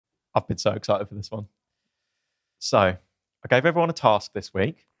I've been so excited for this one. So I gave everyone a task this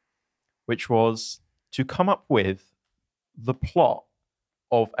week, which was to come up with the plot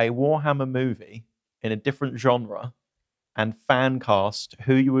of a Warhammer movie in a different genre and fan cast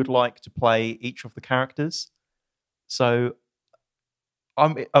who you would like to play each of the characters. So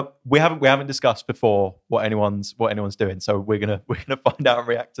we haven't discussed before what anyone's doing, so we're gonna find out and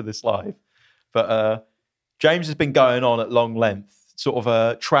react to this live. But James has been going on at long length, sort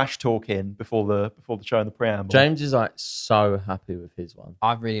of trash talking before the show and the preamble. James is like so happy with his one.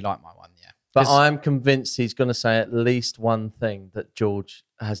 I really like my one, yeah. But I'm convinced he's going to say at least one thing that George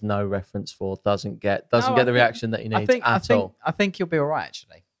has no reference for, doesn't get the reaction that he needs at all. I think you'll be all right,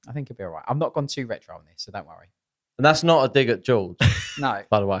 actually. I think you'll be all right. I've not gone too retro on this, so don't worry. And that's not a dig at George. No.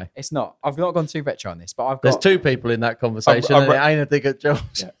 By the way. It's not. I've not gone too retro on this, but There's two people in that conversation and it ain't a dig at George.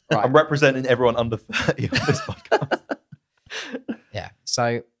 Yeah, right. I'm representing everyone under 30 on this podcast. Yeah. So,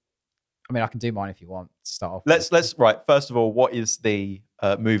 I mean, I can do mine if you want to start off. Let's right. First of all, what is the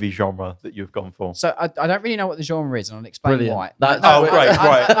movie genre that you've gone for? So I don't really know what the genre is, and I'll explain why. Great,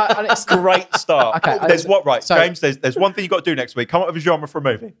 right. Great start. Okay, there's what, right, so, James, there's one thing you've got to do next week. Come up with a genre for a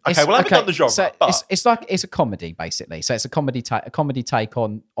movie. Okay, well, I haven't done the genre. So it's a comedy, basically. So it's a comedy take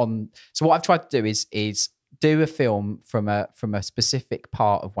on. So what I've tried to do is do a film from a specific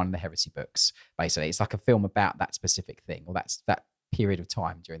part of one of the heresy books. Basically, it's like a film about that specific thing, or that period of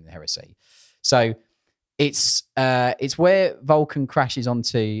time during the heresy. So it's where Vulcan crashes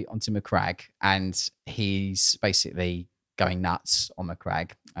onto Macragge, and he's basically going nuts on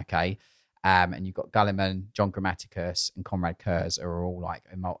Macragge. Okay, and you've got Gulliman, John Grammaticus, and Conrad Kurz are all like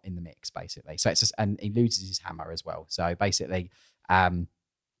in the mix, basically. So it's just, and he loses his hammer as well. So basically,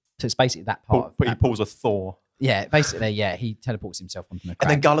 it's basically that part. But he pulls a Thor. Yeah, basically, yeah, he teleports himself onto Macragge.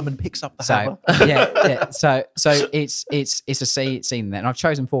 And then Gulliman picks up the hammer. Yeah. So it's a scene there. And I've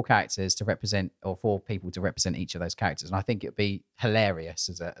chosen 4 characters to represent, or 4 people to represent each of those characters. And I think it would be hilarious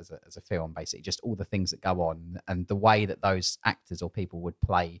as a film, basically, just all the things that go on and the way that those actors or people would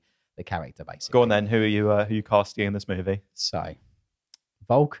play the character, basically. Go on then, who are you casting in this movie? So,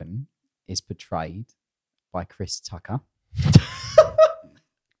 Vulcan is portrayed by Chris Tucker.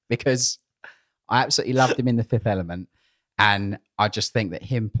 Because I absolutely loved him in The Fifth Element, and I just think that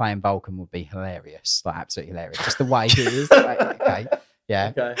him playing Vulcan would be hilarious, like absolutely hilarious. Just the way he is. Okay,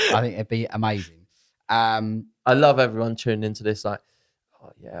 yeah, okay. I think it'd be amazing. I love everyone tuning into this. Like,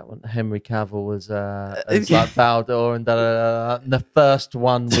 oh yeah, I want Henry Cavill as like Valdor and da da da. And the first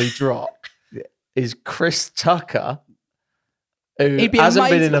one we drop is Chris Tucker, who hasn't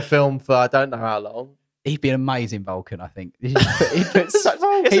been in a film for I don't know how long. He'd be an amazing Vulcan, I think. He's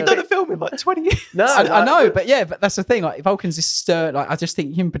done a film in like 20 years. No, I know, but that's the thing. Like Vulcan's this stern. Like I just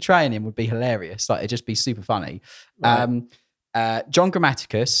think him portraying him would be hilarious. Like it'd just be super funny. Right. John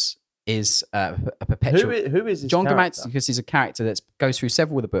Grammaticus is a perpetual. Who is John Grammaticus is a character that goes through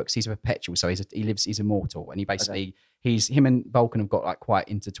several of the books. He's a perpetual, so he's immortal, and he basically him and Vulcan have got like quite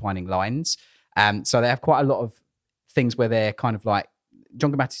intertwining lines. So they have quite a lot of things where they're kind of like. John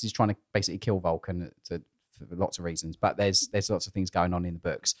Grammaticus is trying to basically kill Vulcan for lots of reasons, but there's lots of things going on in the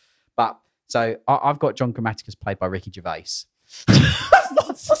books. But so I've got John Grammaticus played by Ricky Gervais.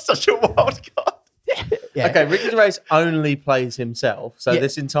 That's such a wild card. Yeah. Okay, Ricky Gervais only plays himself, so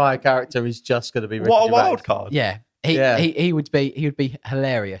this entire character is just going to be Ricky Gervais. What a wild card! Yeah. He would be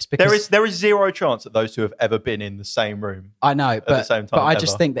hilarious because there is zero chance that those two have ever been in the same room. I know, but at the same time, but I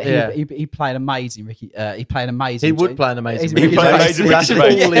just think that he played amazing. Ricky, he played amazing. He would play an amazing. He played amazing. That's all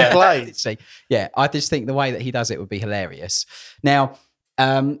he played. Yeah, I just think the way that he does it would be hilarious. Now,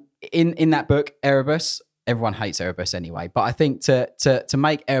 in that book, Erebus, everyone hates Erebus anyway, but I think to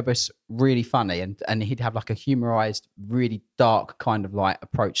make Erebus really funny and he'd have like a humorized, really dark kind of like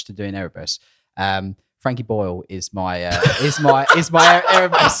approach to doing Erebus. Frankie Boyle is my Erebus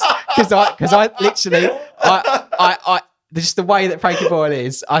because I literally just the way that Frankie Boyle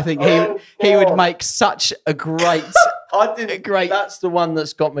is, I think he would make such a great. That's the one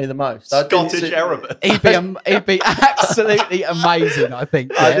that's got me the most. Scottish Erebus. He'd be absolutely amazing. I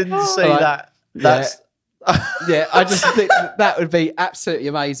think. Yeah. I didn't see that. That's. Yeah, I just think that would be absolutely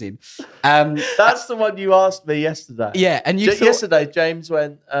amazing. That's the one you asked me yesterday. Yeah, and yesterday James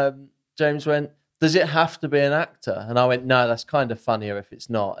went. Does it have to be an actor? And I went, no, that's kind of funnier if it's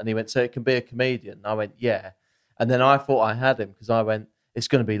not. And he went, so it can be a comedian. And I went, yeah. And then I thought I had him because I went, it's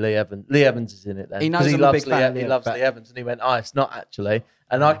going to be Lee Evans. Lee Evans is in it then. He knows I'm a big fan. He loves Lee Evans. And he went, oh, it's not actually.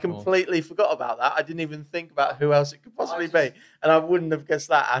 And I completely forgot about that. I didn't even think about who else it could possibly be. And I wouldn't have guessed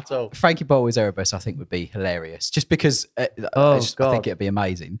that at all. Frankie Boyle as Erebus, I think, would be hilarious. Just because I think it'd be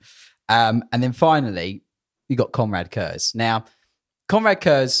amazing. And then finally, you got Conrad Kurz. Now, Conrad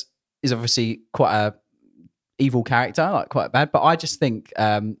Kurz is obviously quite a evil character, like quite bad. But I just think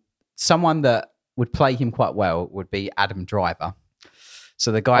someone that would play him quite well would be Adam Driver.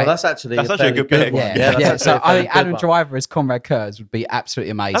 So the guy, that's actually a fairly good pick. one. yeah. That's So actually a I fairly think good Adam one. Driver as Conrad Kurz would be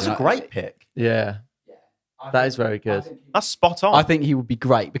absolutely amazing. That's a great pick. Yeah, that is very good. That's spot on. I think he would be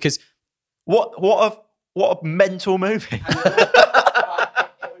great because What a mental movie.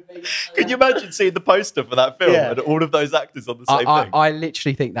 Can you imagine seeing the poster for that film and all of those actors on the same thing? I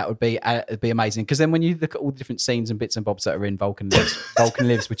literally think that would be amazing because then when you look at all the different scenes and bits and bobs that are in Vulcan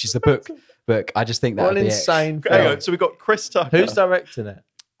Lives, which is the book, I just think that What would an be insane Hang film. on, so we've got Chris Tucker. Who's directing it?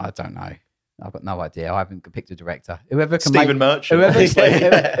 I don't know. I've got no idea. I haven't picked a director. Whoever can Stephen make Merchant.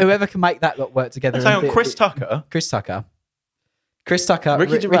 whoever can make that lot work together. Hang on, Chris Tucker. Chris Tucker,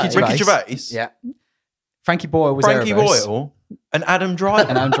 Ricky Gervais. Ricky Gervais. Yeah. Frankie Boyle was Frankie Erebus. Boyle and Adam Driver.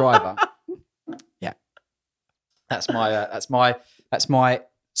 And Adam Driver. Yeah. That's my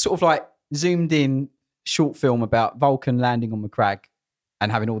sort of like zoomed in short film about Vulcan landing on Macragge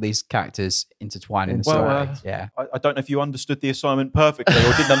and having all these characters intertwined in the story. Yeah. I don't know if you understood the assignment perfectly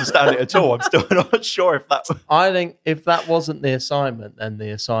or didn't understand it at all. I'm still not sure if that. I think if that wasn't the assignment, then the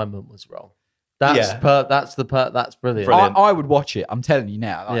assignment was wrong. That's brilliant. Brilliant. I would watch it. I'm telling you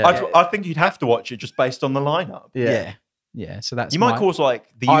now. Yeah. I think you'd have to watch it just based on the lineup. Yeah. So that's You might cause like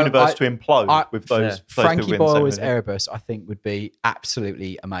the universe to implode with those. Frankie people in the Boyle as same movie. Erebus, I think, would be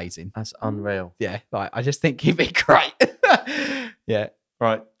absolutely amazing. That's unreal. Yeah, like I just think he'd be great. Yeah.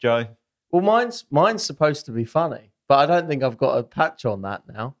 Right, Joe. Well, mine's supposed to be funny, but I don't think I've got a patch on that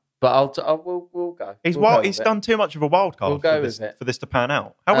now. But we'll go. He's done too much of a wild card We'll go for, with this, it. for this to pan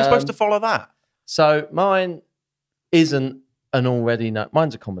out. How are we supposed to follow that? So mine isn't an already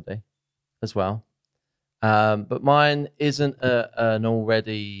mine's a comedy as well. But mine isn't an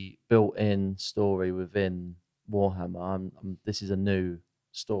already built-in story within Warhammer. This is a new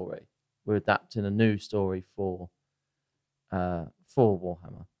story. We're adapting a new story for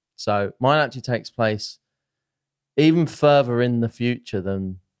Warhammer. So mine actually takes place even further in the future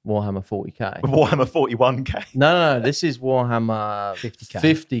than Warhammer 40k. Warhammer 41k. No. This is Warhammer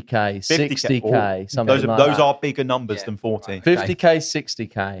 50k, 60k, something Those like those that. are bigger numbers than 40. 50k,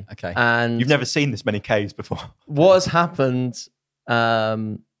 60k. Okay. And You've never seen this many Ks before. what has happened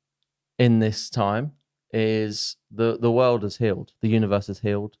in this time is the world has healed. The universe has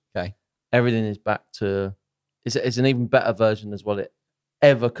healed. Okay. Everything is back to... It's an even better version as what it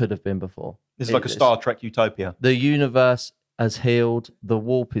ever could have been before. This is like a Star Trek utopia. The universe has healed. The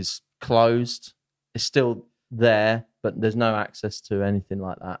warp is closed. It's still there, but there's no access to anything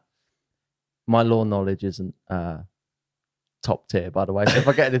like that. My lore knowledge isn't top tier, by the way. So if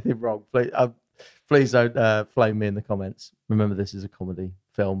I get anything wrong, please don't flame me in the comments. Remember, this is a comedy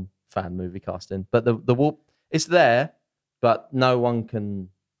film fan movie casting. But the warp, it's there, but no one can...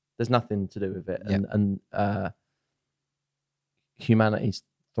 There's nothing to do with it. And humanity's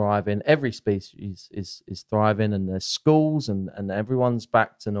thriving. Every species is thriving, and there's schools and everyone's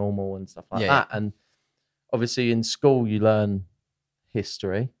back to normal and stuff like that. And obviously in school you learn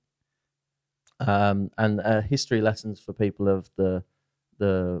history. And history lessons for people of the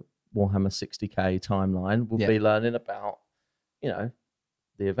Warhammer 60k timeline will be learning about, the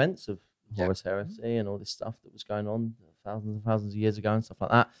events of Horus Heresy and all this stuff that was going on thousands and thousands of years ago and stuff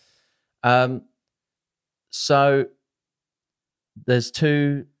like that. So there's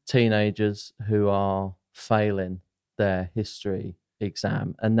two teenagers who are failing their history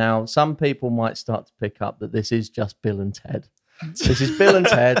exam. And now some people might start to pick up that this is just Bill and Ted. This is Bill and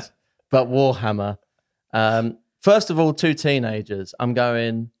Ted, but Warhammer. First of all, two teenagers. I'm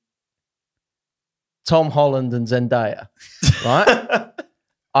going Tom Holland and Zendaya, right?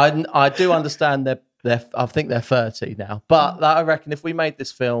 I do understand I think they're 30 now, but I reckon if we made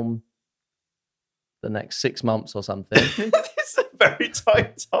this film the next 6 months or something, It's a very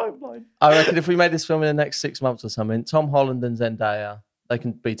tight timeline. I reckon if we made this film in the next 6 months or something, Tom Holland and Zendaya, they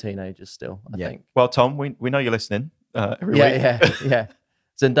can be teenagers still, I think. Well, Tom, we know you're listening every week. Yeah.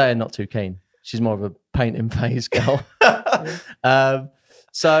 Zendaya not too keen. She's more of a painting phase girl.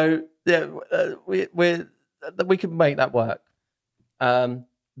 So yeah, we can make that work.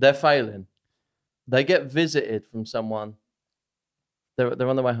 They're failing. They get visited from someone. They're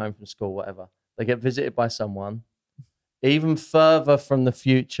on their way home from school, whatever. They get visited by someone even further from the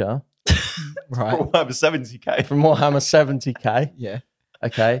future. Right. Warhammer 70k. From Warhammer 70k. Yeah.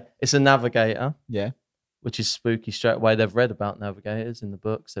 Okay. It's a navigator. Yeah. Which is spooky straight away. They've read about navigators in the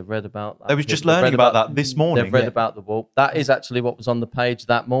books. They've reid about that. They was just learning about that this morning. They've read about the warp. That is actually what was on the page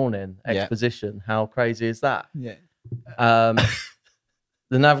that morning. Exposition. How crazy is that? Yeah.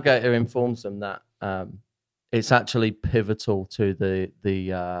 The navigator informs them that it's actually pivotal to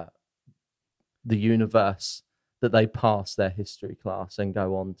the the universe that they pass their history class and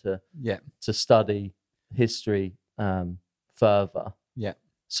go on to Yeah. to study history further. Yeah.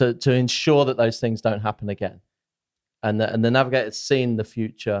 So to ensure that those things don't happen again, and the navigator's seen the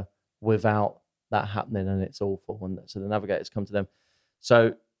future without that happening, and it's awful. And so the navigators come to them.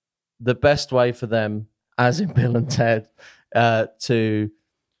 So the best way for them, as in Bill and Ted, to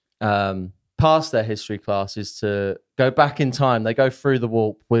pass their history class is to go back in time. They go through the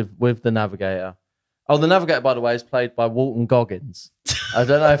warp with the navigator. Oh, the navigator, by the way, is played by Walton Goggins. I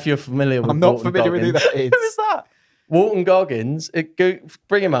don't know if you're familiar with I'm not Walton familiar with who Goggins. that is. Who is that? Walton Goggins,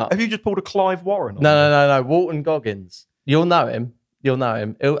 bring him up. Have you just pulled a Clive Warren on me? No. Walton Goggins. You'll know him.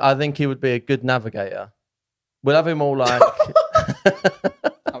 I think he would be a good navigator. We'll have him all like...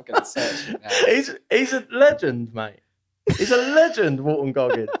 I'm going to search it now. He's a legend, mate. He's a legend, Walton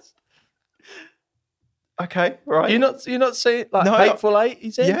Goggins. Okay, right. You're not seeing like No, Hateful Eight?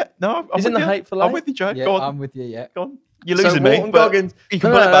 He's in. Yeah, no, He's in the Hateful Eight. I'm with you, Joe. Yeah, Go on. I'm with you, yeah. Go on. You're losing me, Walton but Goggins. you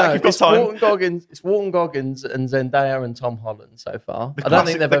can pull it back. You've got it's time. Walton Goggins. It's Walton Goggins and Zendaya and Tom Holland so far. The I don't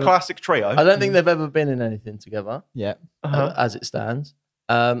think they've ever. classic trio. I don't think they've ever been in anything together, Yeah. as it stands.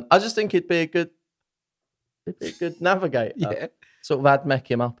 I just think he'd be a good navigator. Yeah. Sort of admech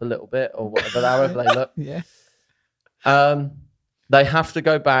him up a little bit or whatever, however they look. Yeah. They have to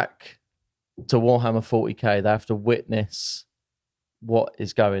go back to Warhammer 40k. They have to witness what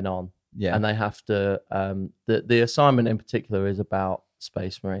is going on. Yeah. And they have to, the assignment in particular is about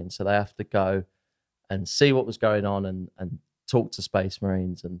Space Marines. So they have to go and see what was going on and talk to Space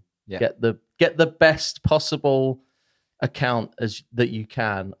Marines and get the best possible account that you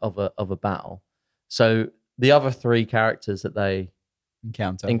can of a battle. So the other three characters that they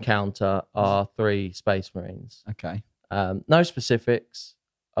encounter are 3 Space Marines. Okay. No specifics.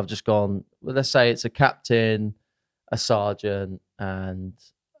 I've just gone, well, let's say it's a captain, a sergeant, and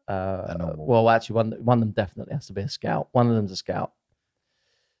well, actually, one of them definitely has to be a scout. One of them's a scout.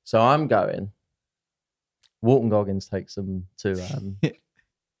 So I'm going. Walton Goggins takes them to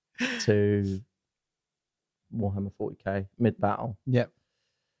Warhammer 40k mid battle. Yep.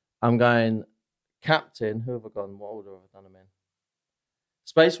 I'm going captain. Who have I gone? What order have I done them in?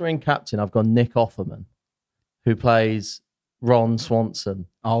 Space Marine captain. I've gone Nick Offerman, who plays Ron Swanson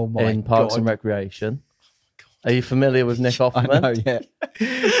in Parks and Recreation. Are you familiar with Nick Offerman? I know, yeah.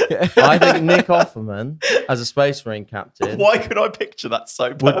 I think Nick Offerman as a Space Marine captain Why could I picture that so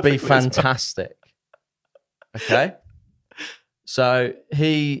would perfectly? be fantastic. Okay? So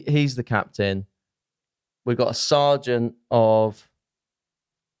he's the captain. We've got a sergeant of...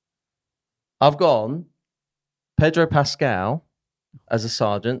 I've gone Pedro Pascal as a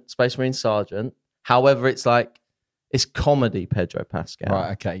sergeant, Space Marine sergeant. However, it's comedy Pedro Pascal.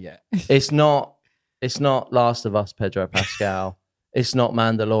 Right, okay, yeah. It's not Last of Us Pedro Pascal. It's not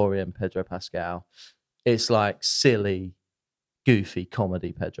Mandalorian Pedro Pascal. It's like silly, goofy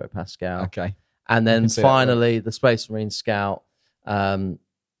comedy Pedro Pascal. Okay. And then finally, the Space Marine scout, played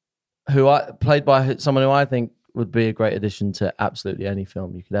by someone who I think would be a great addition to absolutely any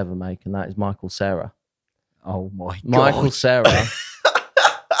film you could ever make, and that is Michael Cera. Oh my God. Michael Cera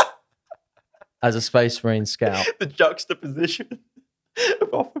as a Space Marine scout. The juxtaposition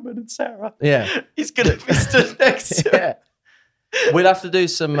of Offerman and Sarah. Yeah. He's going to be stood next to him. Yeah. We'd have to do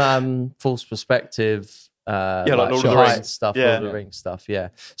some false perspective, like Lord of the height Rings stuff, Yeah. Lord of the Rings stuff. Yeah.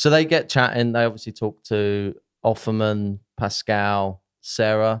 So they get chatting. They obviously talk to Offerman, Pascal,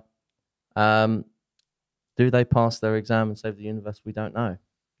 Sarah. Do they pass their exam and save the universe? We don't know.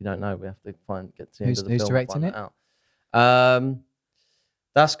 We don't know. We have to get to the end of the Who's film. directing it? Out.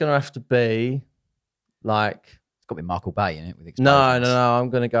 That's going to have to be like. It's got to be Michael Bay in it with No. explosions. I'm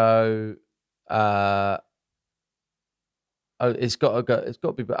going to go. It's got to go. It's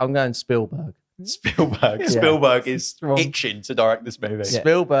got to be. I'm going Spielberg. Spielberg. Yeah. Spielberg is Strong. itching to direct this movie. Yeah.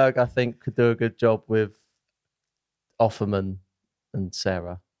 Spielberg, I think, could do a good job with Offerman and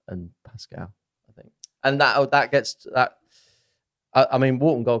Sarah and Pascal. I think, and that gets that. I mean,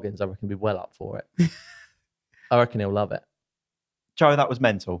 Walton Goggins, I reckon, be well up for it. I reckon he'll love it. Joe, that was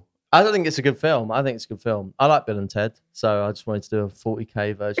mental. I don't think it's a good film. I think it's a good film. I like Bill and Ted, so I just wanted to do a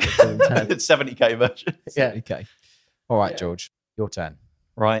 40k version of Bill and Ted. It's 70k version. Yeah. Okay. All right, Yeah. George, your turn.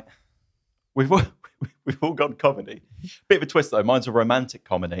 Right. We've all gone comedy. Bit of a twist though. Mine's a romantic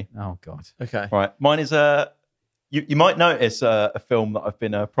comedy. Oh God. Okay. Right. Mine is you might notice a film that I've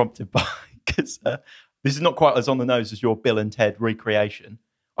been prompted by because this is not quite as on the nose as your Bill and Ted recreation.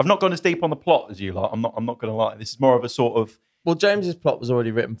 I've not gone as deep on the plot as you like. I'm not going to lie. This is more of a sort of. Well, James's plot was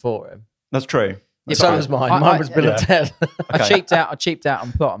already written for him. That's true. Yeah, So but was mine. I- Mine I- was Bill and Ted. I cheaped out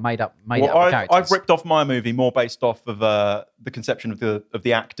on plot and made up the characters. I've ripped off my movie more based off of the conception of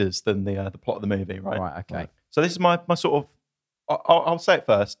the actors than the plot of the movie, right? Right, okay. So this is my sort of. I'll say it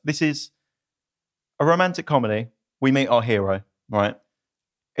first. This is a romantic comedy. We meet our hero, right?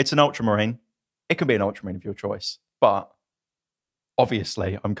 It's an ultramarine. It can be an ultramarine of your choice, but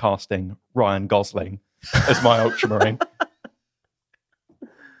obviously I'm casting Ryan Gosling as my ultramarine.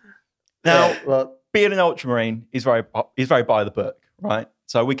 Now, well, being an ultramarine is very by the book, right?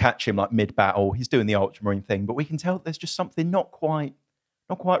 So we catch him like mid-battle. He's doing the ultramarine thing, but we can tell there's just something not quite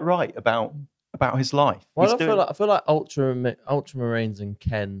right about his life. well, I feel like Ultramarines and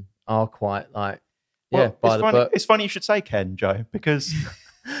Ken are quite like by the book. It's funny you should say Ken, Joe, because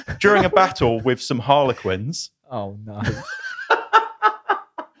during a battle with some Harlequins Oh, no.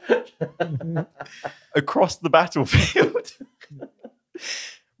 across the battlefield,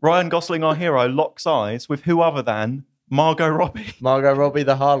 Ryan Gosling, our hero, locks eyes with who other than Margot Robbie. Margot Robbie,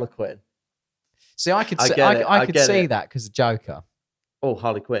 the Harlequin. See, I could I see, get it, I I could get see it. that because of Joker. Oh,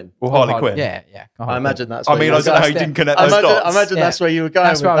 Harley Quinn. Or Harley Quinn. Yeah, yeah. I imagine that's. I where mean, you I were don't know how you going. didn't connect I those dots. imagine Yeah. that's where you were going.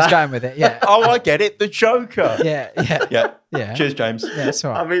 That's with where I was that. going with it. Yeah. Oh, I get it. The Joker. Yeah. Yeah. Yeah. Cheers, James. Yeah, that's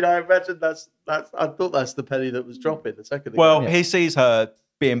all I right. mean, I imagine that's. I thought that's the penny that was dropping a second ago. Well, Yeah. he sees her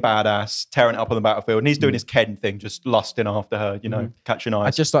being badass, tearing it up on the battlefield, and he's doing his Ken thing, just lusting after her, catching eyes.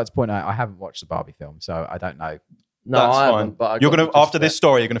 I'd just like to point out I haven't watched the Barbie film, so I don't know. no, That's I fine. haven't. But I You're got gonna the after gist this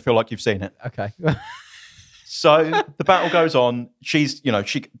story, you're gonna feel like you've seen it. Okay. So the battle goes on. She's,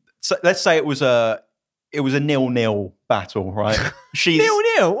 so let's say it was a 0-0 battle, right? She's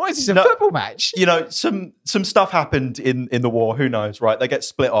 0-0? What is this, a No. football match? some stuff happened in the war. Who knows, right? They get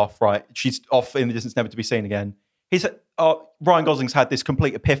split off, right? She's off in the distance, never to be seen again. Ryan Gosling's had this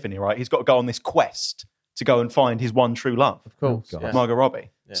complete epiphany, right? He's got to go on this quest to go and find his one true love, of course. God. Yeah. Margot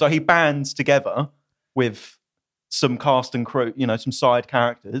Robbie. Yeah. So he bands together with some cast and crew, some side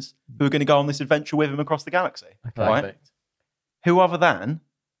characters who are going to go on this adventure with him across the galaxy, right? Perfect. Who other than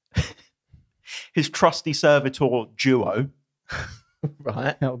his trusty servitor duo.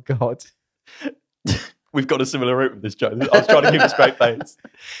 Right. Oh, God. We've got a similar route with this, Joe. I was trying to keep a straight face.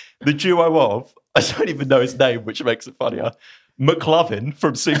 The duo of, I don't even know his name, which makes it funnier, McLovin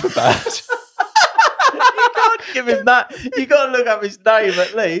from Superbad. Give him that. You got to look up his name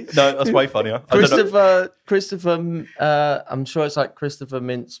at least. No, that's way funnier. I don't know. Christopher. I'm sure it's like Christopher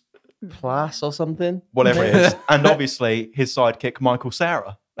Mintz Plass or something. Whatever it is. And obviously his sidekick, Michael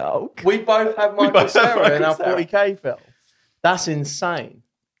Cera. Oh, We both have Michael both have Cera in Michael our Cera. 40k film. That's insane.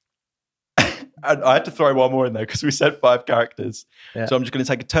 And I had to throw one more in there because we said 5 characters. Yeah. So I'm just going to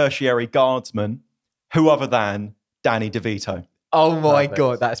take a tertiary guardsman, who other than Danny DeVito. oh my Perfect.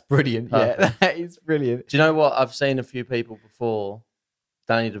 God, that's brilliant. Yeah, Perfect. that is brilliant. Do you know what? I've seen a few people before.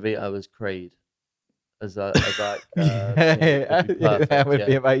 Danny DeVito as Creed. As like, Yeah, that would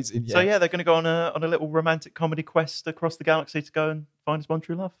be amazing. Yeah. So yeah, they're going to go on a little romantic comedy quest across the galaxy to go and find his one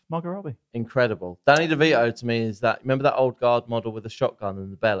true love, Margot Robbie. Incredible. Danny DeVito to me is that. Remember that old guard model with a shotgun in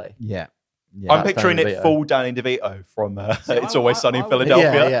the belly? Yeah. Yeah. I'm That's picturing Danny it DeVito. full Danny DeVito from It's I- Always Sunny in I would-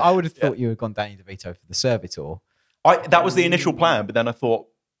 Philadelphia. Yeah. I would have thought you had gone Danny DeVito for the servitor. That was the initial plan, but then I thought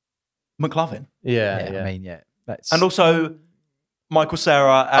McLovin. Yeah, Yeah, I mean, yeah. That's And also Michael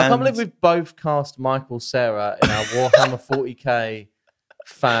Cera. And I can't believe we've both cast Michael Cera in our Warhammer 40k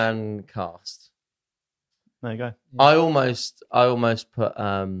fan cast. There you go. I almost put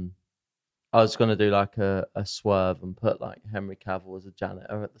I was gonna do like a swerve and put like Henry Cavill as a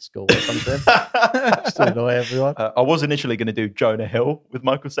janitor at the school or something. Just to annoy everyone. I was initially going to do Jonah Hill with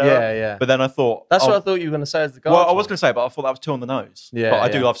Michael Cera. Yeah, yeah. But then I thought That's what I thought you were gonna say as the guy. Well, I was going to say, but I thought that was too on the nose. Yeah, But I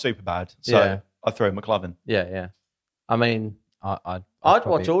do yeah. love Superbad, so Yeah. I threw in McLovin. Yeah. I mean, I'd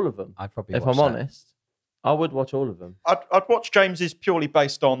watch all of them. I'd probably If watch I'm that. honest, I would watch all of them. I'd watch James's purely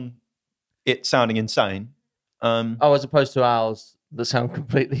based on it sounding insane. Oh, as opposed to ours that sound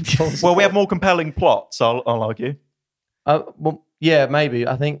completely plausible. Well, we have more compelling plots, I'll argue. Well, yeah, maybe.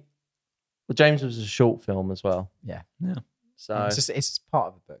 I think. Well, James was a short film as well, Yeah. so It's just part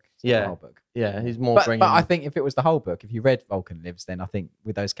of the book. It's not Yeah. the whole book. yeah, he's more But bringing. I think if it was the whole book, if you read Vulcan Lives, then I think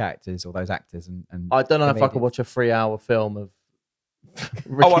with those characters or those actors and I don't know if I could comedians- watch a 3-hour film of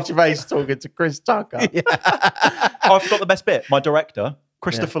Ricky Gervais talking to Chris Tucker. I forgot the best bit. My director,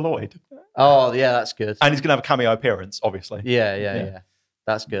 Christopher Lloyd. Oh, yeah, that's good. And he's going to have a cameo appearance, obviously. Yeah.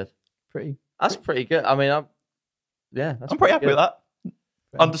 That's good. pretty. That's pretty good. I mean, that's I'm pretty happy good. with that.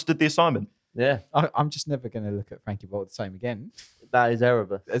 Understood the assignment. Yeah, I'm just never going to look at Frankie Boyle the same again that is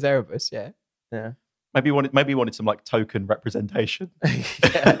Erebus. as Erebus. Yeah. Yeah. Maybe you wanted some like token representation.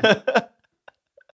 Yeah.